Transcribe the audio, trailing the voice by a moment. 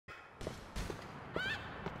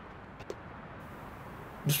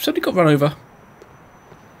Somebody got run over.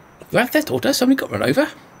 Grand Theft Auto? Somebody got run over?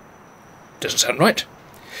 Doesn't sound right.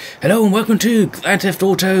 Hello and welcome to Grand Theft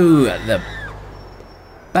Auto, the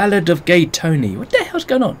Ballad of Gay Tony. What the hell's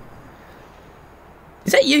going on?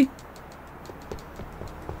 Is that you?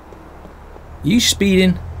 You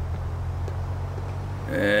speeding?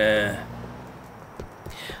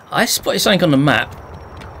 I spotted something on the map.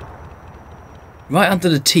 Right under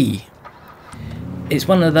the T. It's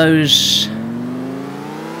one of those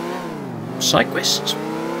side quests,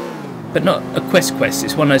 but not a quest.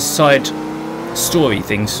 It's one of those side story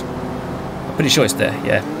things. I'm pretty sure it's there.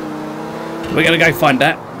 Yeah, we're gonna go find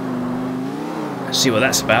that. See what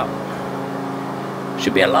that's about.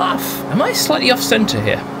 Should be a laugh. Am I slightly off centre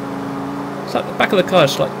here? It's like the back of the car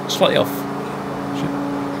is slightly off.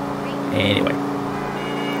 Anyway.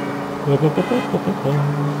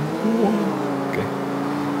 Okay.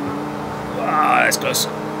 Ah, that's close.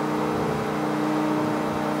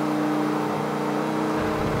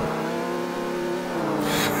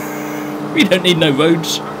 We don't need no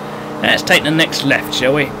roads. Let's take the next left,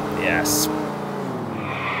 shall we? Yes.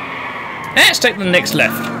 Let's take the next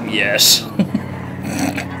left. Yes.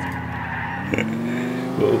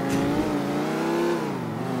 Whoa.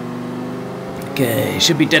 Okay,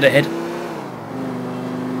 should be dead ahead.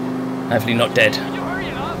 Hopefully not dead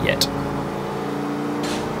yet.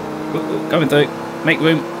 Coming through. Make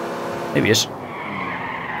room. Maybe he is.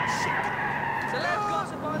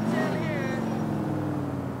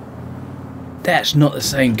 That's not the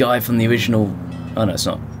same guy from the original. Oh no, it's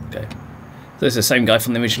not. Okay. So it's the same guy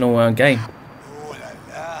from the original game.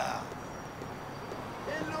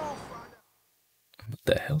 What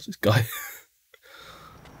the hell's this guy?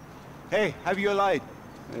 Hey, have you a light?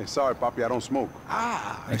 Hey, sorry, Papi, I don't smoke.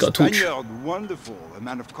 Ah, I got a torch. Spaniard, wonderful, a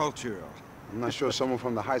man of culture. I'm not sure someone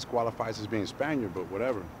from the Heist qualifies as being Spaniard, but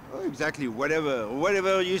whatever. Oh, exactly,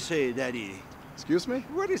 whatever you say, Daddy. Excuse me?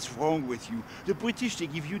 What is wrong with you? The British, they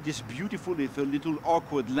give you this beautiful, if a little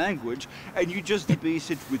awkward language, and you just debase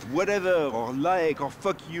it with whatever, or like, or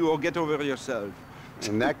fuck you, or get over yourself.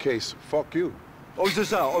 In that case, fuck you. Oh, c'est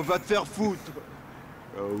ça, on va te faire foutre.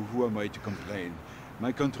 Oh, who am I to complain?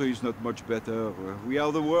 My country is not much better. We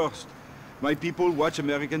are the worst. My people watch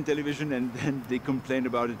American television and then they complain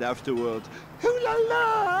about it afterwards. Oh la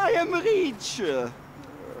la, I am rich!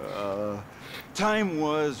 Time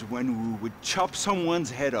was when we would chop someone's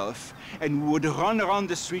head off and we would run around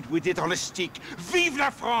the street with it on a stick. Vive la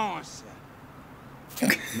France!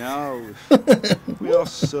 Now, we are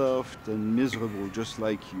soft and miserable just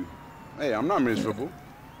like you. Hey, I'm not miserable.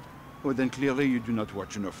 Well, then clearly you do not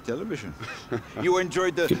watch enough television. You enjoy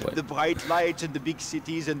the bright lights and the big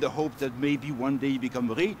cities and the hope that maybe one day you become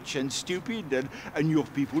rich and stupid and your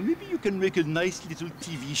people, maybe you can make a nice little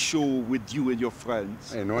TV show with you and your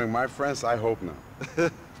friends. Hey, knowing my friends, I hope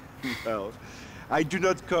not. Well, I do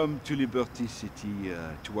not come to Liberty City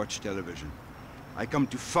to watch television. I come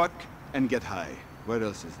to fuck and get high. What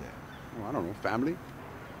else is there? Oh, I don't know, family?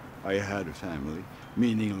 I had a family.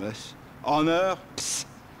 Meaningless. Honor? Psst.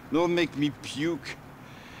 Don't make me puke.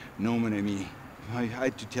 No, mon ami. I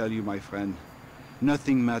had to tell you, my friend,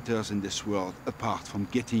 nothing matters in this world apart from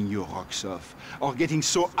getting your rocks off. Or getting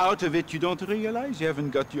so out of it you don't realize you haven't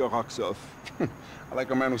got your rocks off. I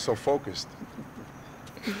like a man who's so focused.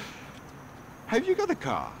 Have you got a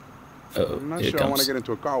car? I'm not sure I want to get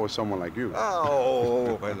into a car with someone like you.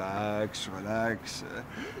 Oh, relax, relax.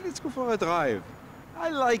 Let's go for a drive. I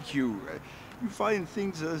like you. You find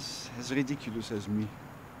things as ridiculous as me.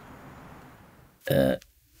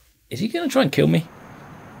 Is he going to try and kill me?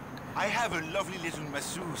 I have a lovely little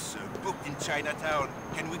masseuse booked in Chinatown.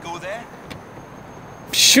 Can we go there?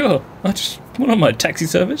 Sure. I just want on my taxi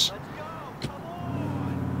service.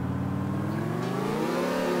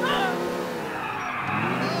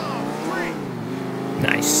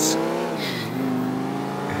 Nice.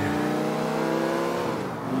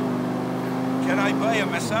 Can I buy a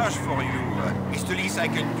massage for you? It's the least I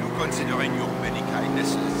can do considering your many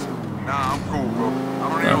kindnesses. Nah, I'm cool, bro. I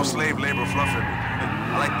don't need no slave labor fluffing me.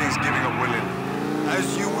 I like things giving up willingly.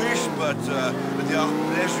 As you wish, but there are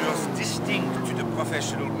pleasures distinct to the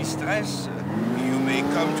professional mistress. You may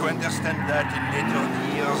come to understand that in later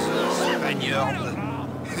years, Spaniard.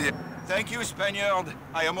 Thank you, Spaniard.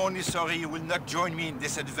 I am only sorry you will not join me in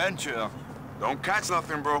this adventure. Don't catch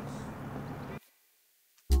nothing, bro.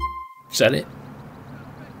 Is that it?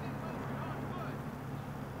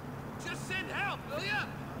 Just send help, will ya?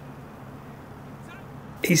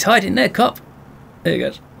 He's hiding there, cop. There he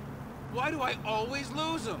goes. Why do I always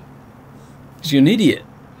lose him? Because you're an idiot.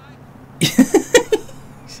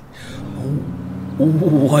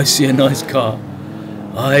 Oh, I see a nice car.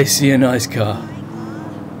 I see a nice car.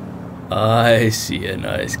 I see a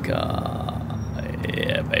nice car.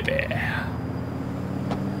 Yeah, baby.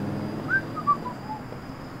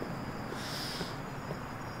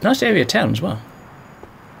 Nice area of town as well.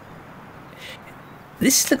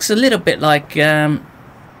 This looks a little bit like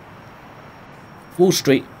Wall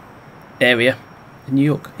Street area in New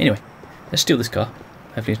York. Anyway, let's steal this car.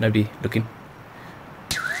 Hopefully there's nobody looking.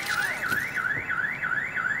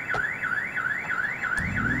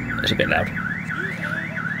 That's a bit loud.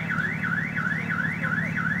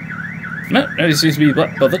 No, nobody seems to be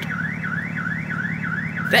bothered.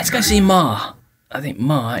 Let's go see Ma. I think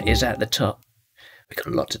Ma is at the top. We've got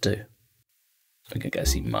a lot to do. We're going to go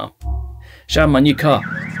see Ma. Show him my new car.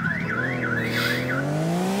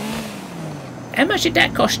 How much did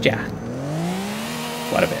that cost ya?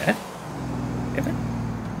 Quite a bit, eh?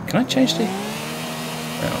 Can I change the...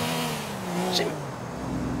 Oh. See?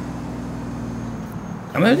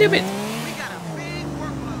 I'm a little bit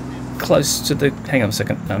close to the... Hang on a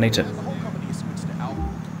second. I need to...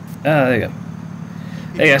 Ah, there you go.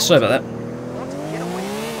 There you go. Sorry about that.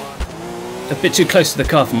 A bit too close to the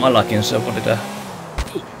car for my liking, so I wanted to...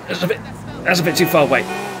 That's a bit too far away.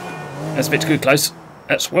 That's a bit too close.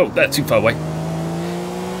 That's too far away.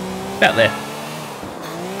 About there.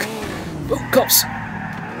 Oh, cops!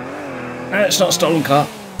 No, it's not a stolen car.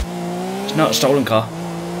 It's not a stolen car.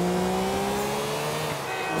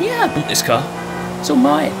 Yeah, I bought this car. It's all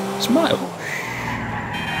mine. It's mine.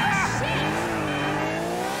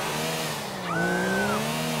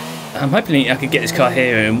 I'm hoping I could get this car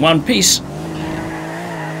here in one piece.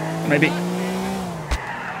 Maybe.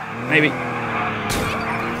 Maybe.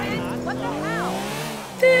 What the hell?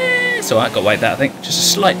 It's alright, got away with that, I think. Just a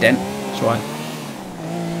slight dent. It's alright.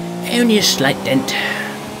 Only a slight dent.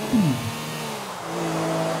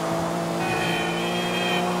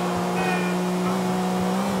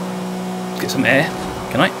 Let's get some air.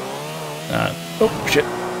 Can I? Oh, shit.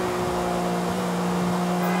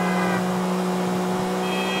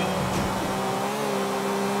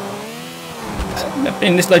 I've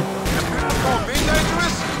been this low.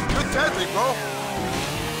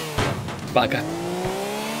 Bugger.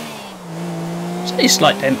 It's only a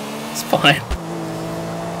slight dent. It's fine.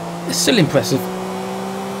 It's still impressive.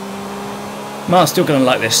 Ma's still gonna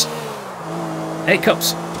like this. Hey,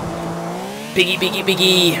 cops. Biggie, biggie,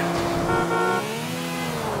 biggie.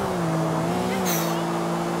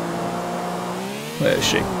 Where is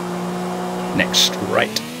she? Next,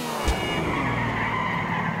 right.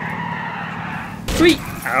 3.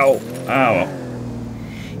 Ow. Ow.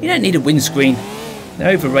 You don't need a windscreen.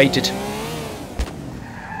 They're overrated.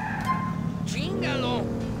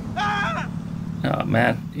 Oh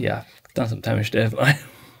man, yeah, I've done some damage there, haven't I?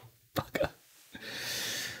 Bugger.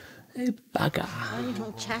 Hey, bugger.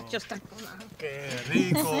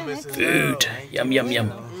 Food. Yum, yum,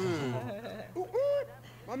 yum.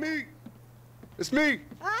 Mami, it's me.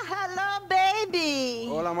 Hello, baby.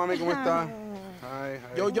 Hola, mami, ¿cómo está? Hi,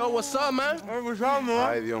 hi. Yo, what's up, man? What's up, man?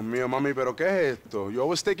 Ay, Dios mío, mami, pero ¿qué es esto? You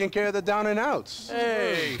always taking care of the down and outs.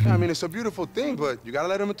 Hey. I mean, it's a beautiful thing, but you gotta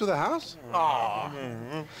let them into the house. Aw.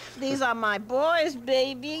 These are my boys,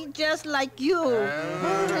 baby, just like you.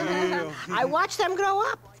 I watched them grow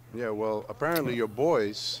up. Yeah, well, apparently your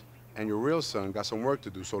boys and your real son got some work to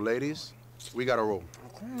do. So, ladies, we gotta roll.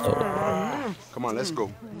 Come on, let's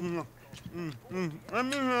go.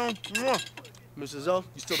 Mrs. O,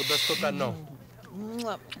 you're still the best cook I know.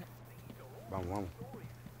 Vamos, vamos.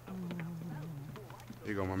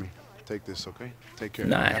 Here you go, mommy. Take this, okay? Take care.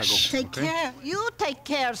 Nice. Go, Take care. You take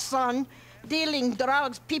care, son. Dealing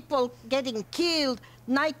drugs, people getting killed,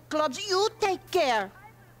 nightclubs. You take care.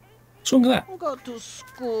 What's wrong with that? Go to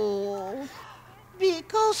school.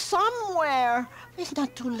 Go somewhere. It's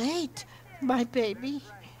not too late, my baby.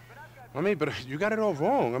 Mommy, but you got it all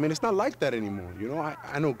wrong. I mean, it's not like that anymore. You know,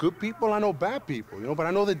 I know good people, I know bad people, you know, but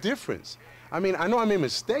I know the difference. I mean, I know I made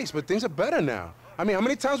mistakes, but things are better now. I mean, how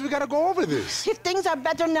many times we gotta go over this? If things are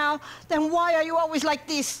better now, then why are you always like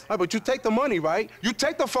this? Right, but you take the money, right? You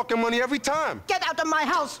take the fucking money every time. Get out of my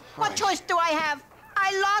house. What choice do I have?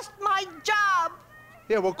 I lost my job.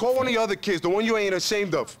 Yeah, well, call one of the other kids, the one you ain't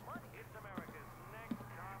ashamed of.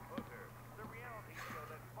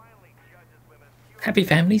 Happy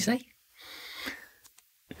families, eh?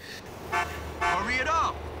 Hurry it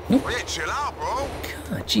up. Nope. Hey, chill out, bro.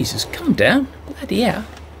 God, Jesus, calm down. Bloody hell.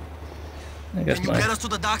 There goes Can you my... get us to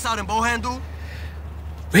the docks out in Bohan, dude?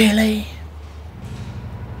 Really?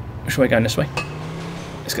 Which way going? This way?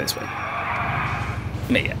 Let's go this way.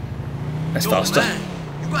 Yeah. That's faster. Man,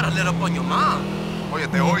 you gotta let up on your mom. Oye,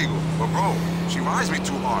 te oigo. But bro, she rides me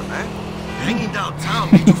too hard, man. Hanging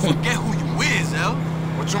downtown made you forget who you is, El.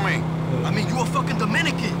 What you mean? I mean, you a fucking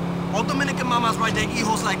Dominican. All Dominican mamas ride their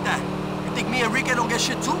hijos like that. You think me and Enrique don't get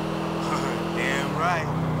shit too? Damn right.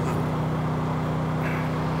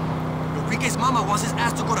 Enrique's mama wants his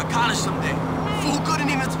ass to go to college someday. Fool couldn't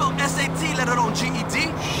even spell SAT, let alone GED.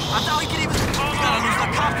 I doubt he can even... We gotta lose the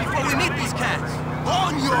cops before we meet these cats.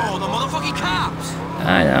 Coño, the motherfucking cops!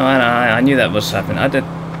 I know, I knew that was happening.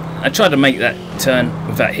 I tried to make that turn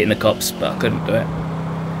without hitting the cops, but I couldn't do it.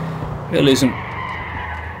 We'll lose them.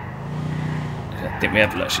 I think we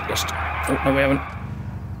have actually lost. Oh, no, we haven't.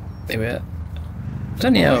 There we are.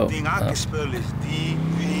 Don't you know? The only thing I can spell is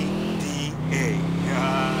D-V-D-A.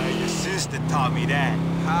 Your sister taught me that.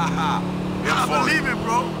 Ha ha. I believe it,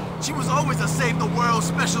 bro. She was always a save the world,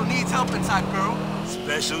 special needs helping type girl.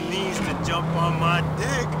 Special needs to jump on my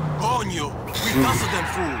dick. Coño, we hustle them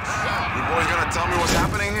fools. You boys gonna tell me what's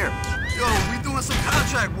happening here? Yo, we doing some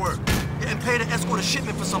contract work. Getting paid to escort a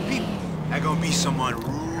shipment for some people. That gonna be some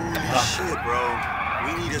unruly shit, bro.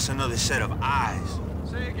 We need us another set of eyes.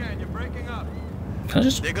 Say again, you're breaking up. Can I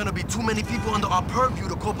just... There gonna be too many people under our purview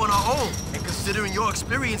to cope on our own. And considering your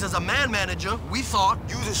experience as a man manager, we thought...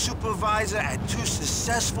 You the supervisor at 2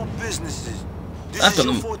 successful businesses. This is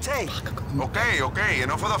your forte. Okay,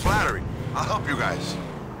 enough of the flattery. I'll help you guys.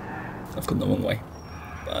 I've gone the wrong way.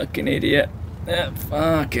 Fucking idiot.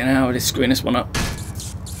 Fucking hell, they're screwing this one up.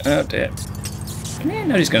 Oh dear. Yeah,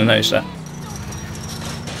 nobody's gonna notice that.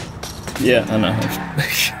 Yeah, I know.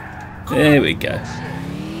 There we go.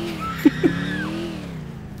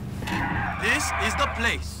 This is the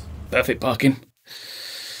place. Perfect parking.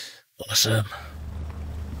 Awesome.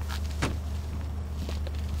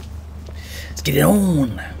 Let's get it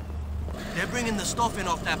on. They're bringing the stuff in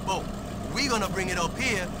off that boat. We're gonna bring it up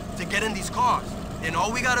here to get in these cars. And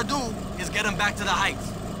all we gotta do is get them back to the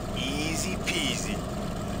Heights. Easy peasy.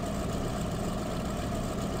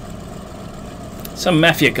 Some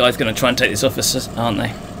Mafia guy's gonna try and take this office, aren't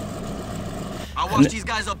they? I watch these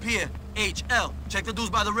guys up here. HL. Check the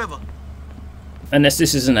dudes by the river. Unless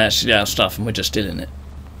this isn't actually our stuff and we're just stealing it.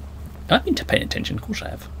 I've been paying attention, of course I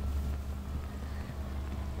have.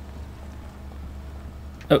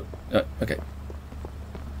 Oh, okay.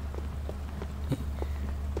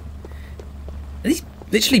 Are these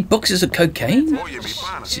literally boxes of cocaine? Oh, you be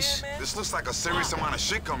fine. This looks like a serious amount of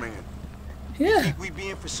shit coming in. Yeah. Think we be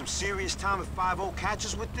in for some serious time if 5-0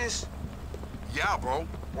 catches with this? Yeah, bro.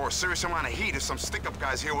 Or a serious amount of heat if some stick-up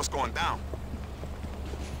guys hear what's going down.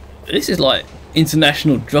 This is like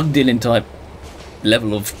international drug dealing type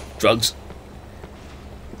level of drugs.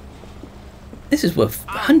 This is worth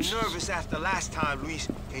hundreds. I'm nervous after last time, Luis.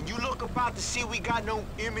 Can you look about to see we got no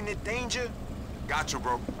imminent danger? Gotcha,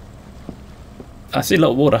 bro. I see a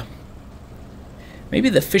lot of water. Maybe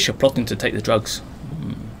the fish are plotting to take the drugs.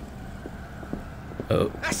 Oh.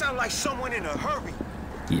 That sounds like someone in a hurry.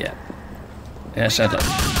 Yeah. Yeah, sounds like...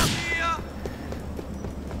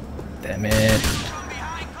 Damn it.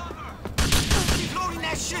 Keep loading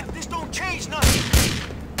that shit. This don't change nothing.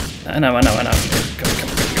 I know. Go.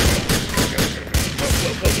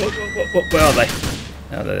 Where are they?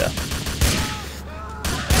 Oh, there they are.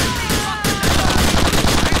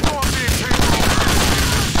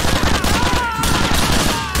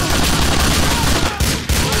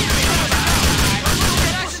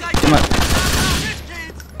 Come on.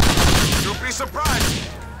 You'll be surprised.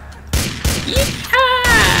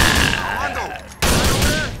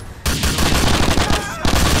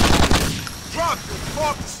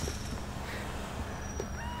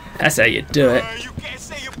 That's how you do it. You can't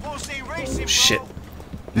say your post ain't racing, Shit. bro.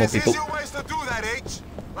 More There's people. easier ways to do that, H.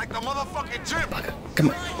 Like the motherfucking gym. Come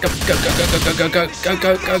on. Go.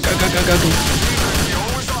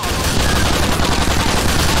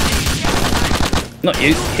 Not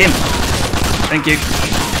you. Him. Thank you.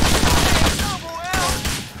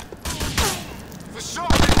 For sure.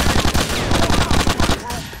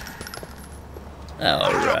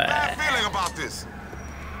 Alright. Bad feeling about this.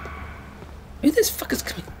 Who are these fuckers?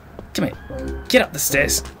 Come here. Get up the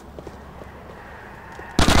stairs.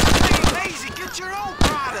 Lazy, get your own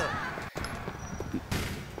product.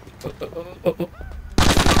 Oh.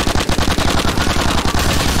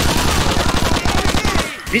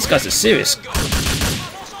 These guys are serious.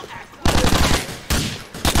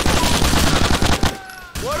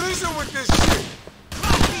 What is it with this shit?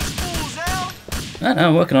 Drop these fools out. I know,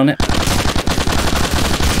 I'm working on it. You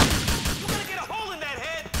gotta get a hole in that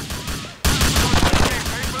head. Can't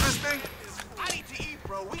pay for this thing? I need to eat,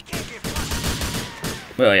 bro. We can't get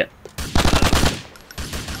frustrated. Well, yeah.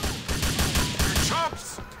 You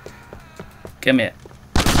chumps. Come here.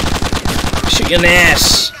 Shoot you in the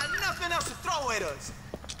ass. We got nothing else to throw at us.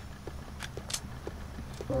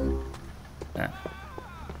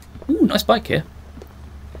 Ooh, nice bike here.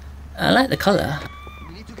 I like the colour.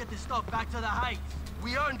 We need to get this stuff back to the Heights.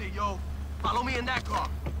 We earned it, yo. Follow me in that car.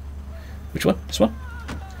 Which one? This one?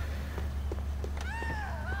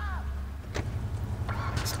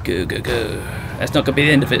 Let's go, go, go. That's not gonna be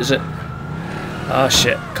the end of it, is it? Oh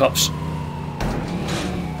shit, cops.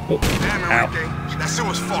 Oh, Damn, Enrique. That shit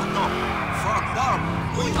was fucked up. Fucked up?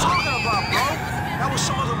 What are you talking about, bro? That was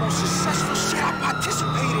some of the most successful shit I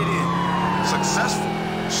participated in. Successful?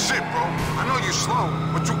 Shit, bro. I know you're slow,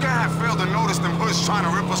 but you can't have failed to notice them hoods trying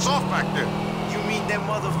to rip us off back there. You mean them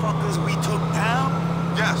motherfuckers we took down?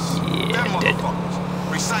 Yes, Yeah, them dead. motherfuckers.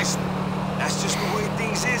 Precisely. That's just the way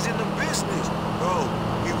things is in the business. Bro,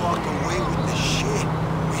 we walked away with the shit.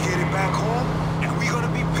 We get it back home, and we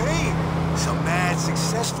gonna be paid. It's a mad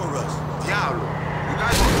success for us. Diablo. You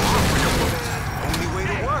guys are good for your book. Only way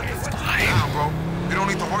to work. Nah, bro. You don't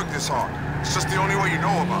need to work this hard. It's just the only way you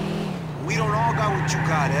know about. We don't all got what you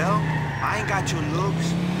got, El. I ain't got your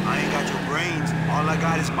looks. I ain't got your brains. All I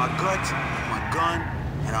got is my guts, my gun,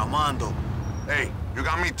 and Armando. Hey, you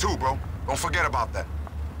got me too, bro. Don't forget about that.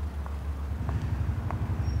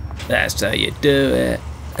 That's how you do it.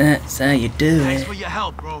 That's how you do Thanks it. for your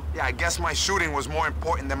help, bro. Yeah, I guess my shooting was more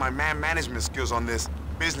important than my man management skills on this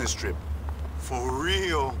business trip. For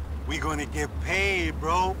real. We gonna get paid,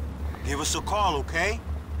 bro. Give us a call, okay?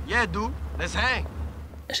 Yeah, dude. Let's hang.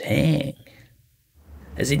 Let's hang.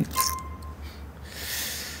 As in,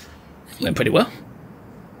 went pretty well.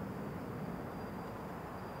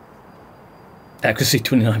 Accuracy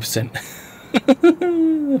 29%.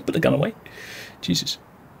 Put the gun away. Jesus.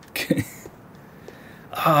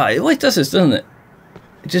 Ah, it always does this, doesn't it?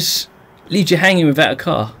 It just leaves you hanging without a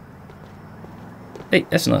car. Hey,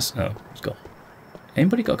 that's nice. Oh, it's gone.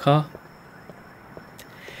 Anybody got a car?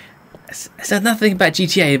 That's another thing about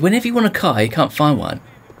GTA. Whenever you want a car, you can't find one.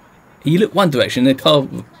 You look one direction, the car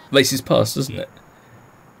races past, doesn't it?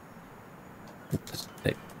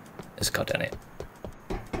 Hey, there's a car down here.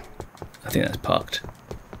 I think that's parked.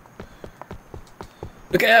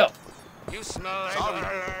 Look out! You smell like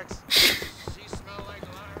lilacs. She smell like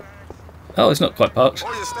lilacs. Oh, it's not quite parked.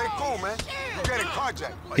 Oh, you stay cool, man. You're getting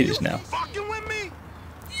carjacked. It is now. Fucking with me?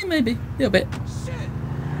 Yeah, maybe. A little bit.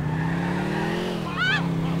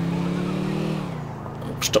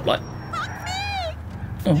 Oh, stop light.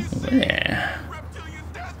 Oh, yeah.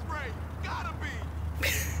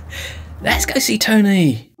 Let's go see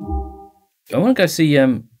Tony. I want to go see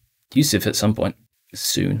Yusuf at some point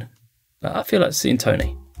soon. But I feel like seeing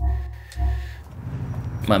Tony.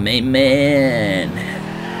 My main man.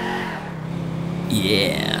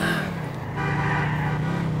 Yeah.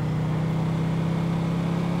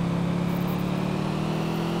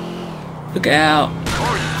 Look out.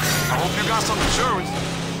 I hope you got some insurance.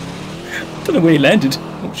 Don't know where he landed.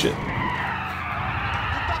 Oh shit.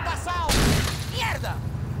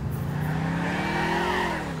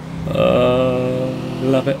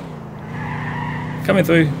 Love it. Coming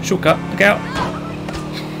through. Shortcut. Look out.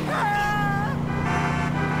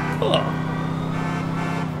 Oh.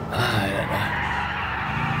 I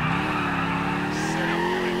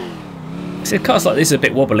don't know. See, cars like this are a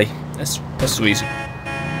bit wobbly. That's the reason.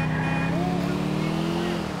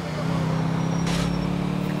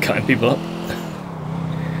 Cutting people up.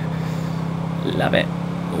 Love it.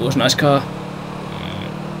 Oh, it's a nice car.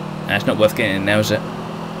 That's not worth getting in now, is it?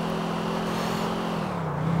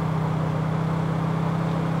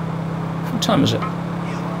 What time is it?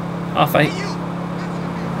 8:30.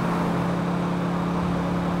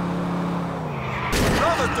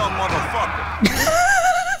 Another dumb motherfucker.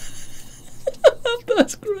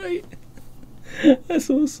 That's great. That's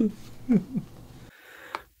awesome.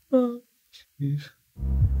 Oh, jeez.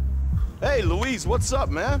 Hey, Luis, what's up,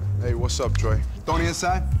 man? Hey, what's up, Troy? Tony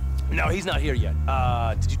inside? No, he's not here yet.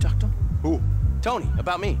 Did you talk to him? Who? Tony,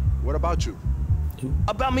 about me. What about you?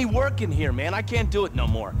 About me working here, man. I can't do it no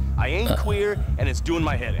more. I ain't queer, and it's doing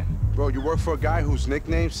my head in. Bro, you work for a guy whose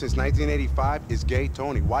nickname since 1985 is Gay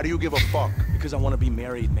Tony. Why do you give a fuck? Because I want to be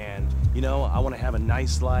married, man. You know, I want to have a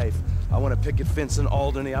nice life. I want to picket fence in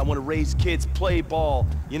Alderney. I want to raise kids, play ball,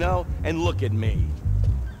 you know? And look at me.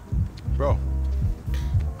 Bro,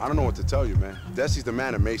 I don't know what to tell you, man. Desi's the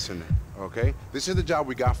man of masonry, okay? This is the job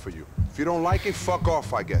we got for you. If you don't like it, fuck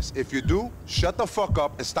off, I guess. If you do, shut the fuck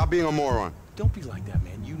up and stop being a moron. Don't be like that,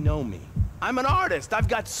 man. You know me. I'm an artist. I've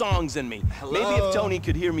got songs in me. Hello? Maybe if Tony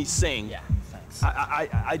could hear me sing, Yeah, thanks.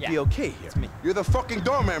 I'd be okay here. It's me. You're the fucking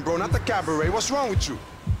doorman, bro, not the cabaret. What's wrong with you?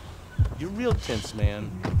 You're real tense,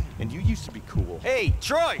 man. And you used to be cool. Hey,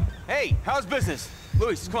 Troy! Hey, how's business?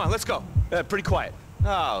 Luis, come on, let's go. Pretty quiet.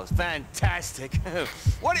 Oh, fantastic.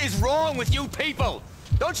 What is wrong with you people?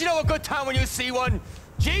 Don't you know a good time when you see one?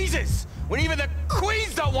 Jesus! When even the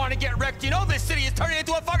queens don't want to get wrecked, you know this city is turning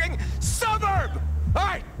into a fucking suburb!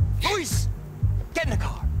 Alright, Luis, get in the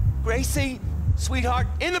car. Gracie, sweetheart,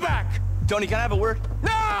 in the back. Tony, can I have a word?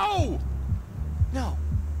 No! No.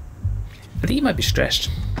 I think he might be stressed.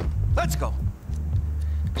 Let's go.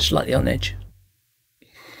 Slightly on edge.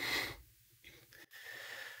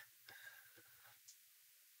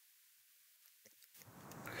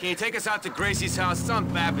 Can you take us out to Gracie's house? It's on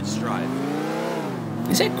Babbage Drive.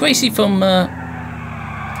 Is that Gracie from the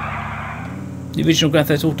original Grand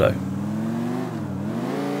Theft Auto? Luis,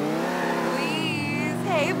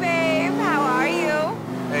 hey babe, how are you?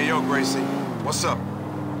 Hey, yo, Gracie. What's up?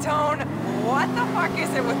 Tone, what the fuck is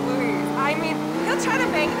it with Luis? I mean, he'll try to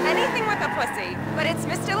bang anything with a pussy, but it's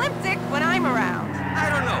Mr. Limp Dick when I'm around. I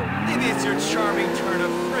don't know. Maybe it's your charming turn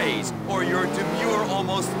of phrase, or your demure,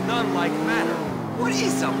 almost nun-like manner. What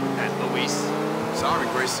is up with that, Luis? Sorry,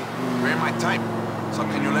 Gracie. You ain't my type. So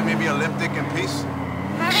can you let me be a limp dick in peace?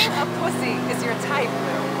 Having a pussy is your type,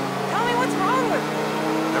 Lou. Tell me what's wrong with you.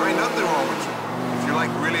 There ain't nothing wrong with you. If you like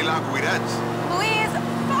really la cuidads. Please,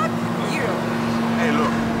 fuck you. Hey, look.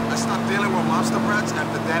 Let's stop dealing with monster brats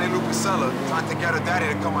after Danny Lupicella tried to get her daddy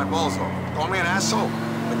to cut my balls off. Call me an asshole,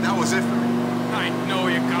 but that was it for me. I know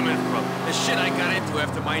where you're coming from. The shit I got into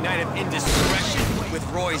after my night of indiscretion with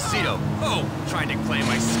Roy Zito. Oh, trying to claim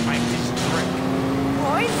I spiked his trick.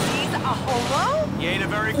 Roy Z's a homo? He ain't a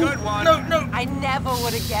very good one. No. I never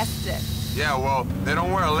would have guessed it. Yeah, well, they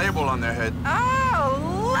don't wear a label on their head.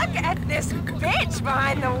 Oh, look at this bitch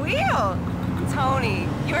behind the wheel. Tony,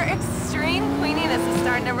 your extreme queeniness is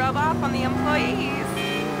starting to rub off on the employees.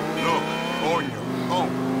 Look, Ornio,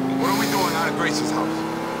 what are we doing out of Gracie's house?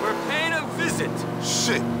 We're paying a visit.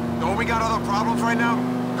 Shit, don't we got other problems right now?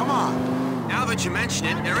 Come on. Now that you mention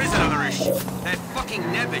it, there is another issue. That fucking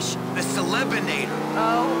Nebish, the celebinator.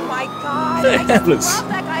 Oh my god, I just love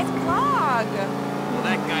that guy's blog. Well,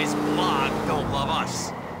 that guy's blog don't love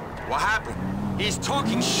us. What happened? He's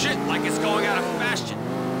talking shit like it's going out of fashion.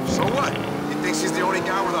 So what? He thinks he's the only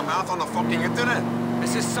guy with a mouth on the fucking internet?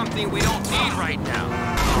 This is something we don't need right now.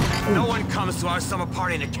 No one comes to our summer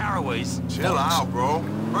party in the Caraways. Chill out, bro.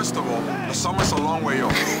 First of all, the summer's a long way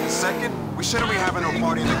off. And second, we shouldn't be having no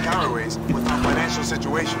party in the Caraways with our financial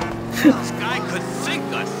situation. This guy could sink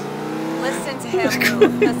us. Listen to him, Lou.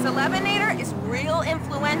 The celebinator is real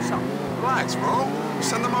influential. Relax, bro.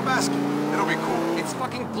 Send them a basket. It'll be cool. It's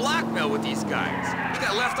fucking blackmail with these guys. He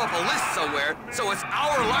got left off a list somewhere, so it's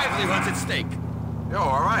our livelihoods at stake. Yo,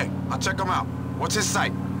 all right. I'll check him out. What's his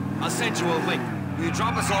site? I'll send you a link. Will you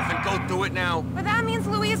drop us off and go through it now? But that means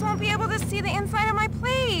Luis won't be able to see the inside of my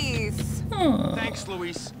place. Thanks,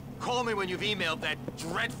 Luis. Call me when you've emailed that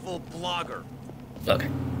dreadful blogger. Okay,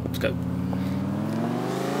 let's go.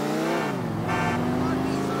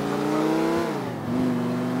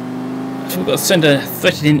 So we've got to send a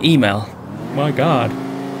threatening email. My god.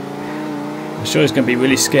 I'm sure he's going to be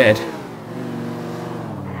really scared.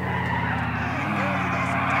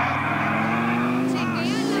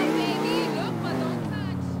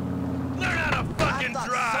 Learn how to fucking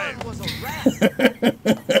drive!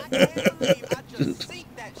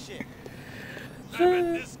 I bet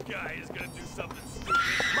this guy is gonna do something stupid.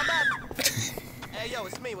 My bad. Hey, yo,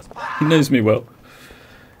 it's me. What's poppin'? He knows me well.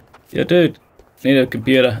 Yeah, dude. Need a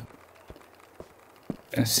computer.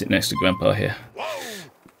 And sit next to Grandpa here. Whoa.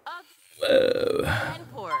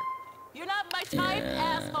 You're not my type,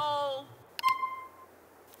 asshole.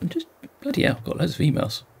 I'm just bloody hell. I've got loads of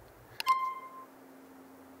emails.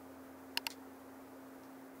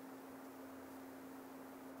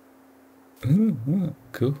 Ooh,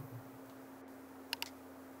 cool.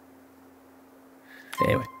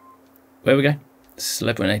 Anyway, where we go?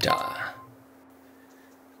 Celebrinator.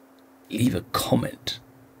 Leave a comment.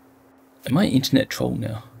 Am I an internet troll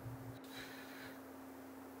now?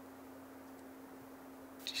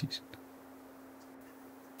 Jeez.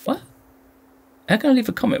 What? How can I leave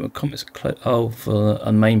a comment when comments are closed? Oh, for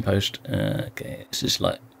a main post. Okay, it's just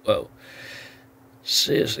like, whoa.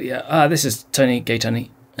 Seriously, yeah. Ah, this is Gay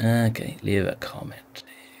Tony. Okay, leave a comment.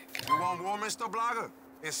 You want war, Mr. Blogger?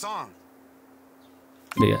 It's on.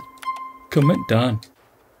 Yeah. Comment done.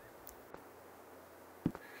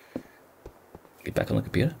 Get back on the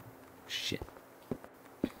computer. Shit.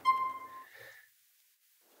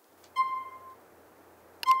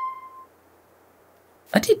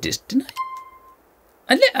 I did this, didn't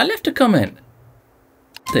I? I left a comment.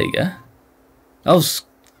 There you go. I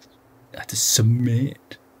had to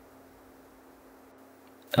submit.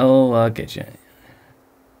 Oh, I'll get you.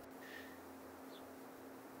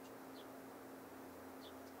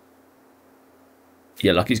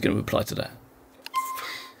 Yeah, Lucky's going to reply to that.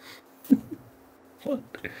 What?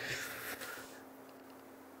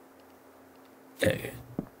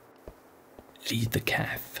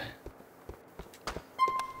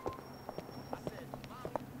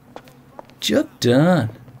 Job done.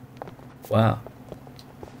 Wow.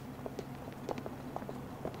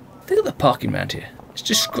 Look at the parking around here. It's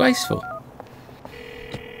disgraceful.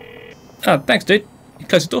 Oh, thanks, dude. You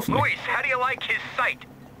closed the door for me. Luis, how do you like his sight?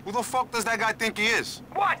 Who the fuck does that guy think he is?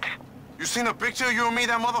 What? You seen a picture of you and me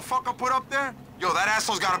that motherfucker put up there? Yo, that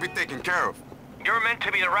asshole's gotta be taken care of. You're meant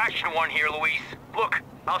to be the rational one here, Luis. Look,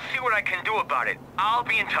 I'll see what I can do about it. I'll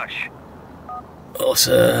be in touch.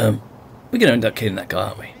 Awesome. We're going to end up killing that guy,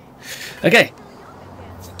 aren't we? Okay.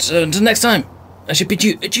 So until next time, I should bid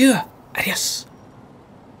you adieu. Adios.